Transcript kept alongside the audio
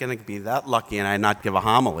going to be that lucky and I not give a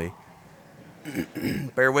homily.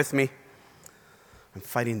 Bear with me. I'm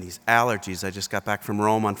fighting these allergies. I just got back from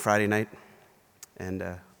Rome on Friday night, and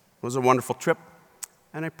it was a wonderful trip,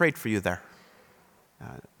 and I prayed for you there.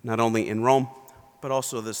 Not only in Rome, but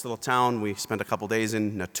also this little town. We spent a couple days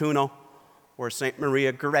in Nettuno, where St.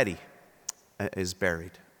 Maria Goretti is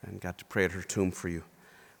buried, and got to pray at her tomb for you.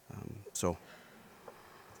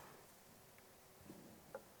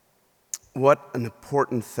 What an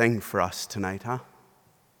important thing for us tonight, huh?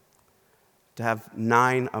 To have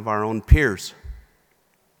 9 of our own peers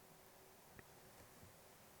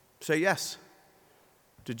say yes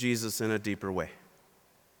to Jesus in a deeper way.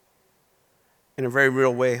 In a very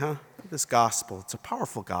real way, huh? This gospel, it's a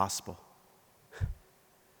powerful gospel.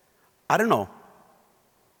 I don't know.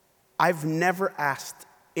 I've never asked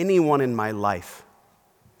anyone in my life,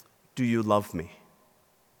 do you love me?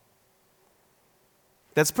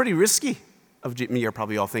 That's pretty risky of me. You're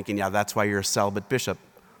probably all thinking, yeah, that's why you're a celibate bishop.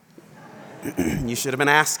 You should have been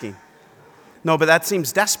asking. No, but that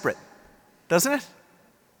seems desperate, doesn't it?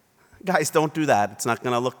 Guys, don't do that. It's not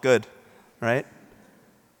going to look good, right?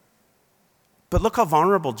 But look how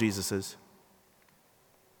vulnerable Jesus is.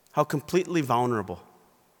 How completely vulnerable.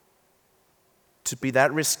 To be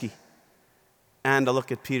that risky and to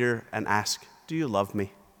look at Peter and ask, do you love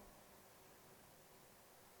me?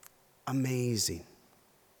 Amazing.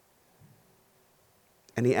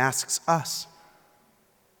 And he asks us.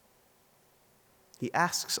 He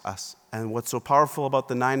asks us. And what's so powerful about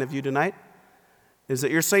the 9 of you tonight is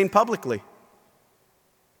that you're saying publicly,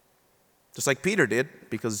 just like Peter did,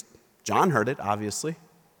 because John heard it, obviously.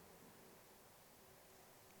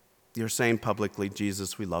 You're saying publicly,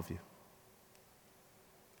 Jesus, we love you.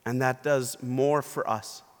 And that does more for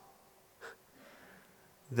us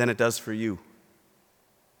than it does for you.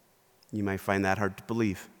 You might find that hard to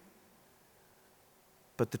believe.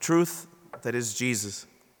 But the truth that is Jesus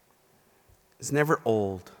is never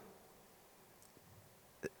old.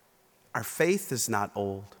 Our faith is not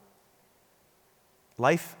old.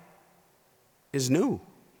 Life is new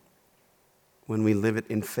when we live it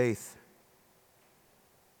in faith.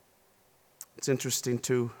 It's interesting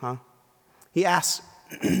too, huh? He asks,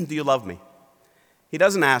 do you love me? He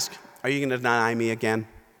doesn't ask, are you going to deny me again?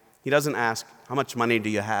 He doesn't ask, how much money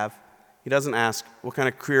do you have? He doesn't ask, what kind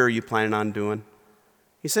of career are you planning on doing?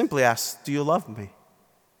 He simply asks, do you love me?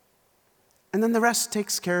 And then the rest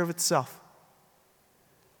takes care of itself.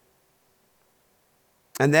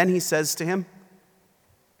 And then he says to him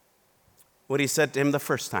what he said to him the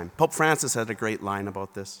first time. Pope Francis had a great line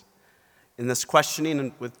about this. In this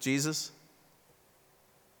questioning with Jesus,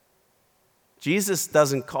 Jesus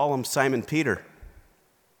doesn't call him Simon Peter.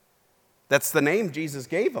 That's the name Jesus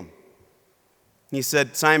gave him. He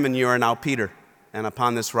said, Simon, you are now Peter, and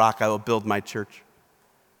upon this rock I will build my church.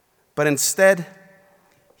 But instead,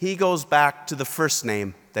 he goes back to the first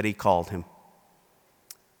name that he called him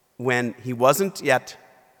when he wasn't yet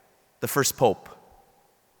the first pope.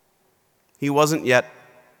 He wasn't yet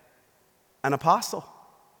an apostle,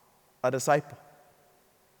 a disciple.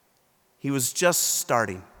 He was just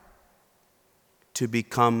starting to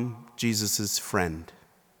become Jesus' friend.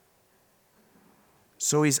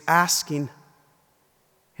 So he's asking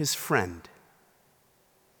his friend,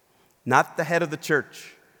 not the head of the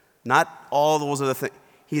church, not all those other things.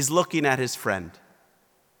 He's looking at his friend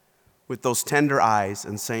with those tender eyes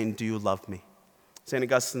and saying, do you love me? St.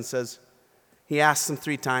 Augustine says, he asked him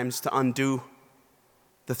 3 times to undo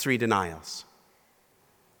the 3 denials.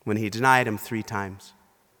 When he denied him 3 times,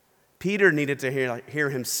 Peter needed to hear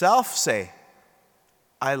himself say,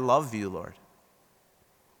 I love you, Lord,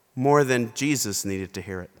 more than Jesus needed to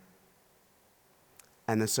hear it.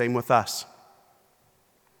 And the same with us.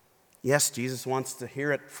 Yes, Jesus wants to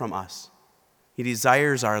hear it from us. He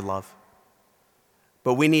desires our love.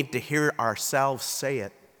 But we need to hear ourselves say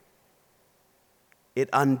it. It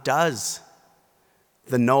undoes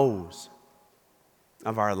the no's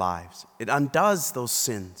of our lives. It undoes those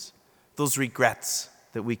sins, those regrets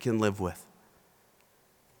that we can live with.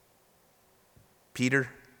 Peter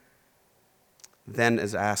then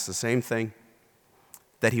is asked the same thing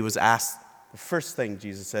that he was asked. The first thing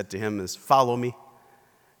Jesus said to him is, follow me.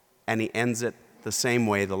 And he ends it the same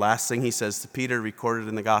way. The last thing he says to Peter, recorded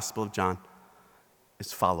in the Gospel of John,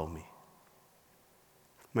 is follow me.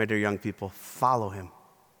 My dear young people, follow him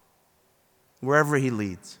wherever he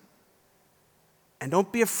leads. And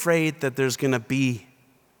don't be afraid that there's going to be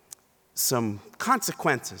some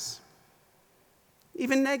consequences,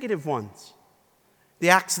 even negative ones. The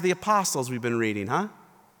Acts of the Apostles we've been reading, huh?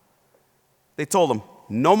 They told him,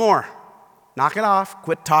 no more. Knock it off.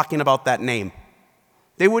 Quit talking about that name.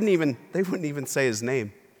 They wouldn't even say his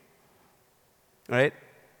name. Right?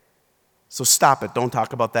 So stop it. Don't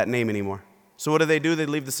talk about that name anymore. So what do? They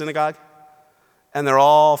leave the synagogue, and they're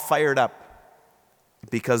all fired up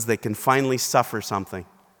because they can finally suffer something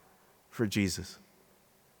for Jesus.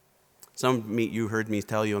 You heard me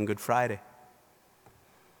tell you on Good Friday.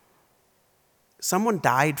 Someone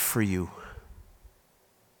died for you.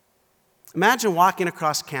 Imagine walking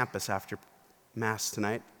across campus after Mass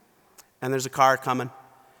tonight, and there's a car coming,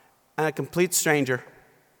 and a complete stranger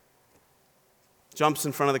jumps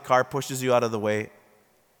in front of the car, pushes you out of the way,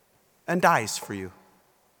 and dies for you.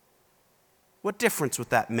 What difference would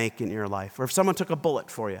that make in your life? Or if someone took a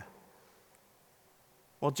bullet for you?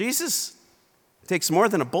 Well, Jesus takes more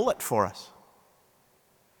than a bullet for us.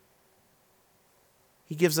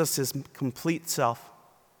 He gives us his complete self,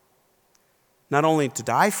 not only to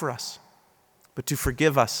die for us, but to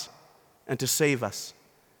forgive us and to save us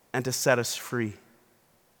and to set us free.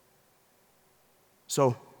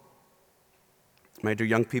 So, my dear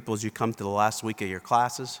young people, as you come to the last week of your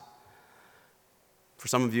classes, for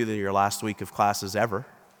some of you, they're your last week of classes ever.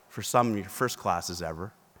 For some, your first classes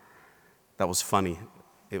ever. That was funny.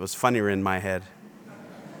 It was funnier in my head.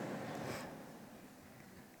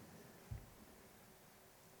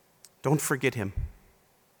 Don't forget him.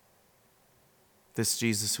 This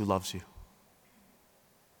Jesus who loves you.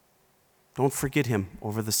 Don't forget him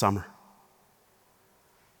over the summer.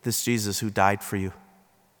 This Jesus who died for you.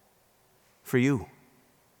 For you.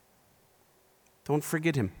 Don't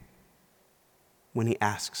forget him when he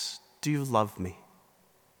asks, do you love me?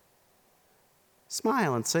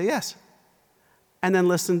 Smile and say yes. And then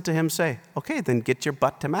listen to him say, okay, then get your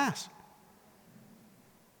butt to Mass.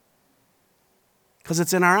 Because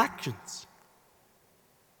it's in our actions,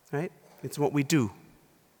 right? It's what we do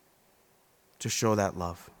to show that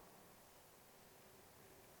love.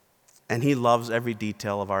 And he loves every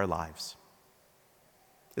detail of our lives.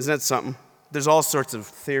 Isn't that something? There's all sorts of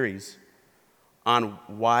theories on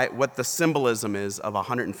what the symbolism is of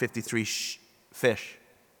 153 fish.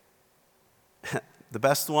 The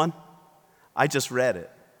best one, I just read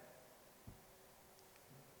it.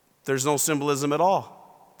 There's no symbolism at all.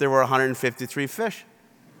 There were 153 fish.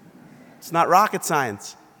 It's not rocket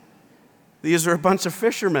science. These are a bunch of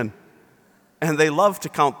fishermen, and they love to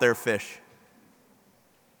count their fish.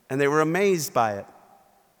 And they were amazed by it.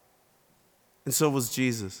 And so was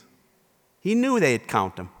Jesus. He knew they'd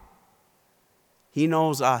count them. He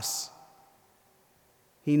knows us.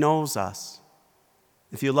 He knows us.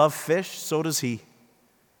 If you love fish, so does he.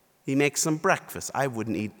 He makes some breakfast. I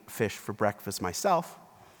wouldn't eat fish for breakfast myself,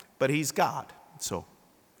 but he's God, so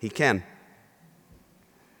he can.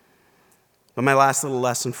 But my last little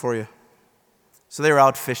lesson for you. So they were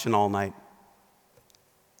out fishing all night.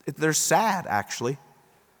 They're sad, actually,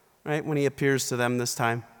 right, when he appears to them this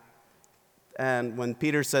time. And when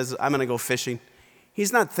Peter says, I'm going to go fishing,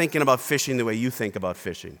 he's not thinking about fishing the way you think about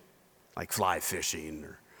fishing, like fly fishing.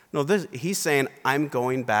 He's saying, I'm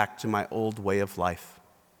going back to my old way of life.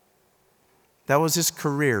 That was his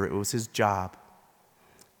career. It was his job.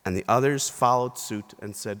 And the others followed suit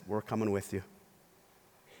and said, we're coming with you.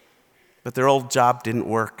 But their old job didn't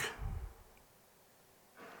work.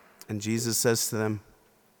 And Jesus says to them,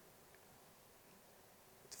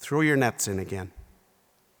 throw your nets in again.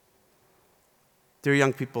 Dear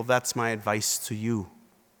young people, that's my advice to you.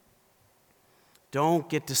 Don't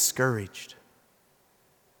get discouraged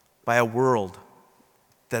by a world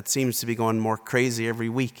that seems to be going more crazy every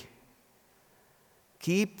week.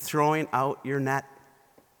 Keep throwing out your net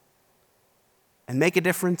and make a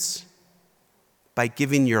difference by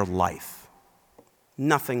giving your life.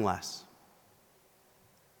 Nothing less.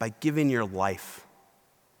 By giving your life.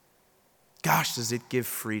 Gosh, does it give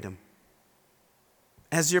freedom.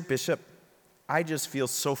 As your bishop, I just feel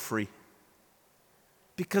so free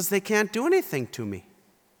because they can't do anything to me.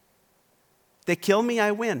 They kill me,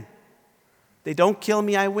 I win. They don't kill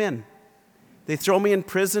me, I win. They throw me in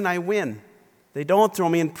prison, I win. They don't throw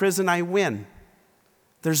me in prison, I win.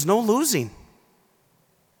 There's no losing.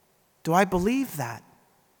 Do I believe that?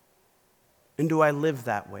 And do I live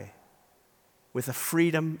that way? With a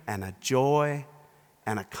freedom and a joy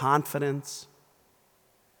and a confidence,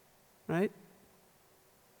 right?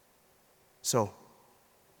 So,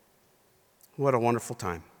 what a wonderful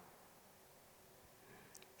time.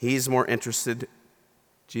 He's more interested,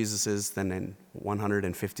 Jesus is, than in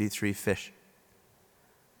 153 fish.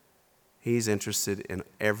 He's interested in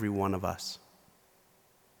every one of us.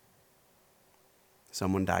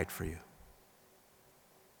 Someone died for you.